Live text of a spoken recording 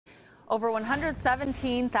Over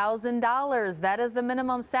 $117,000. That is the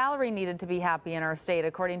minimum salary needed to be happy in our state,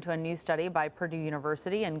 according to a new study by Purdue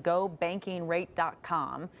University and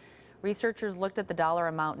GoBankingRate.com. Researchers looked at the dollar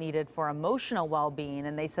amount needed for emotional well-being,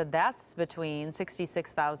 and they said that's between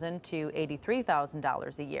 $66,000 to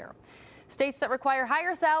 $83,000 a year. States that require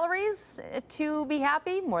higher salaries to be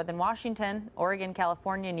happy, more than Washington, Oregon,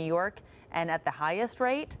 California, New York, and at the highest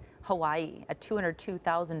rate, Hawaii at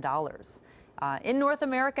 $202,000. In North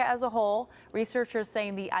America as a whole, researchers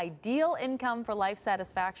saying the ideal income for life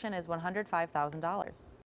satisfaction is $105,000.